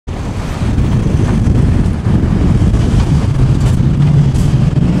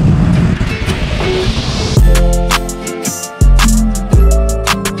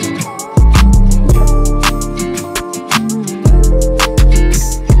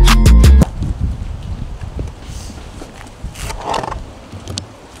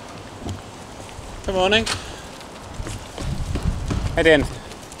Good morning. How you doing?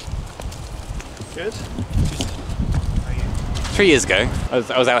 Good. 3 years ago, I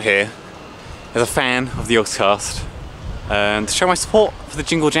was out here as a fan of the Yorkscast to show my support for the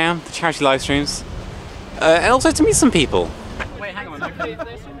Jingle Jam, the charity live streams, and also to meet some people. Wait, hang on. I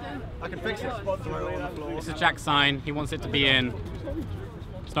can fix it. Throw it on the floor. This is Jack's sign. He wants it to be in.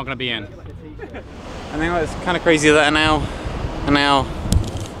 It's not going to be in. I think it's kind of crazy that now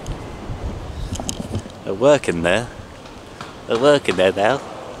they're working there. They're working there now.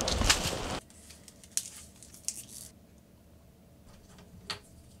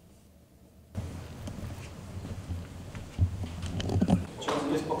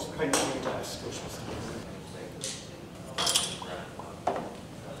 This box of paint on your desk.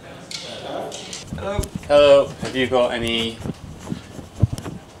 Hello. Hello. Have you got any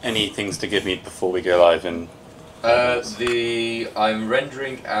things to give me before we go live? And I'm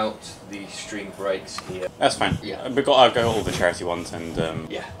rendering out the string breaks here. that's fine. Yeah. I've got all the charity ones and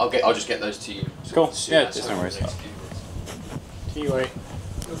Yeah, I'll just get those to you. Cool. Yeah, just no worries. Kiwi.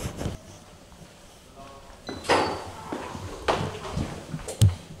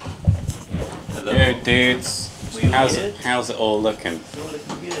 Hello. Yo, dudes. How's it all looking? It's all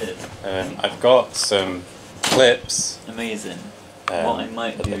looking good. I've got some clips. Amazing. What I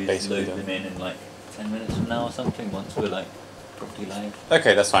might that do they're is basically load them in like 10 minutes from now or something, once we're like properly live.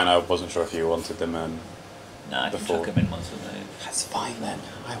 Okay, that's fine. I wasn't sure if you wanted them. Nah, I can Before. chuck them in once we're live. That's fine then.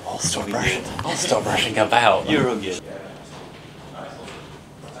 I will stop Probably rushing. good. I'll stop rushing about. You're all good.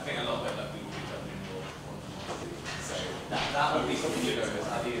 That would be something you notice.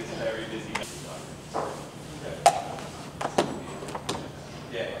 I think it's very busy.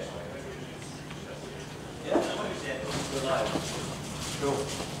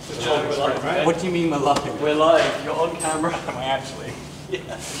 What do you mean we're live? We're live. You're on camera. Am I actually? Yeah.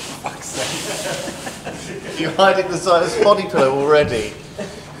 Fuck's sake. You're hiding the side of body pillow already.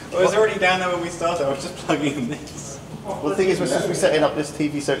 Well, it was already down there when we started. I was just plugging in this. Well, the thing is, we're supposed to be setting up this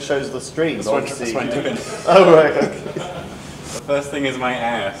TV so it shows the stream. That's what I'm doing. Oh, right, okay. The first thing is my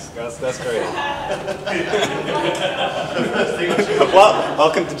ass. That's great. Well,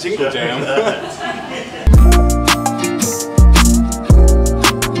 welcome to Jingle Jam.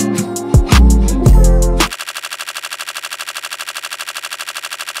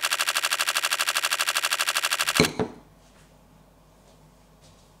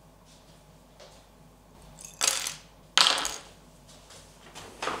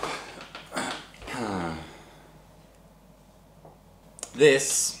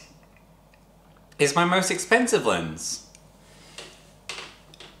 This is my most expensive lens.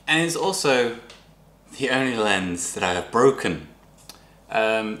 And it's also the only lens that I have broken.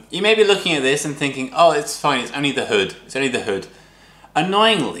 You may be looking at this and thinking, oh, it's fine, it's only the hood. It's only the hood.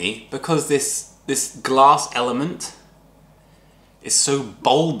 Annoyingly, because this glass element is so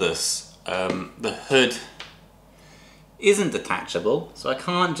bulbous, the hood isn't detachable, so I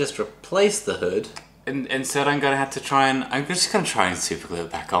can't just replace the hood. Instead, I'm just gonna try and super glue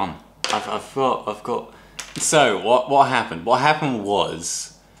it back on. I've got. So what happened? What happened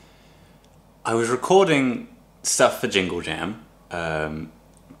was, I was recording stuff for Jingle Jam.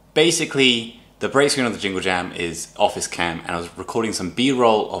 Basically, the break screen of the Jingle Jam is office cam, and I was recording some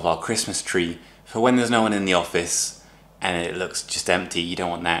B-roll of our Christmas tree for when there's no one in the office and it looks just empty. You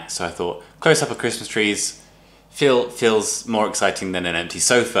don't want that. So I thought, close up of Christmas trees feels more exciting than an empty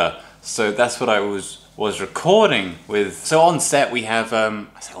sofa. So that's what I was recording with. So on set we have, I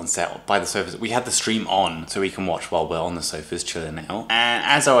say on set, by the sofas, we had the stream on so we can watch while we're on the sofas chilling out. And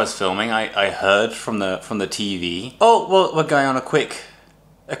as I was filming, I heard from the TV, oh, well, we're going on a quick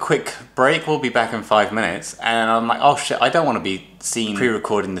break, we'll be back in 5 minutes. And I'm like, oh shit, I don't want to be seen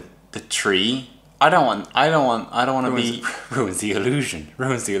pre-recording the tree. I don't want to be ruins the illusion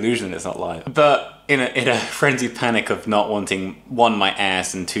that it's not live. But in a frenzied panic of not wanting, one, my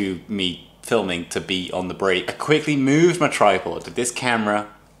ass, and two, me filming to be on the break, I quickly moved my tripod to this camera,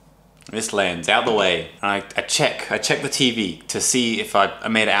 this lens out the way, and I check the TV to see if I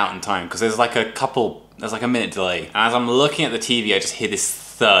made it out in time, because there's like a minute delay. And as I'm looking at the TV, I just hear this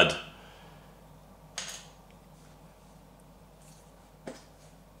thud.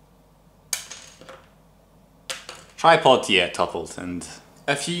 Tripod, yeah, toppled, and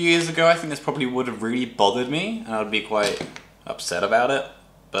a few years ago I think this probably would have really bothered me and I'd be quite upset about it,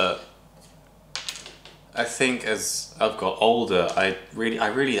 but I think as I've got older, I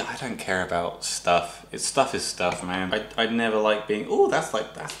don't care about stuff. Stuff is stuff, man. I'd never like being, oh, that's the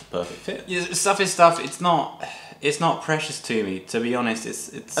perfect fit. Yeah, stuff is stuff. It's not precious to me, to be honest.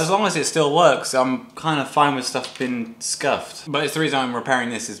 It's as long as it still works, I'm kind of fine with stuff being scuffed. But it's the reason I'm repairing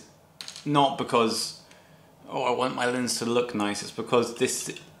this is not because, oh, I want my lens to look nice. It's because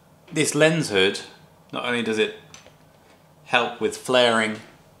this lens hood, not only does it help with flaring,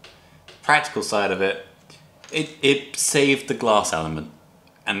 practical side of it, it saved the glass element,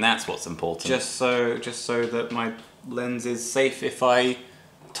 and that's what's important. Just so that my lens is safe if I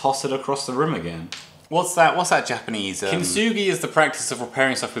toss it across the room again. What's that Japanese? Kintsugi is the practice of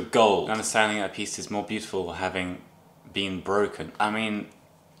repairing stuff with gold. Understanding that a piece is more beautiful having been broken. I mean,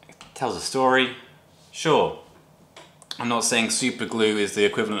 it tells a story. Sure, I'm not saying super glue is the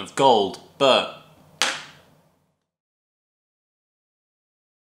equivalent of gold, but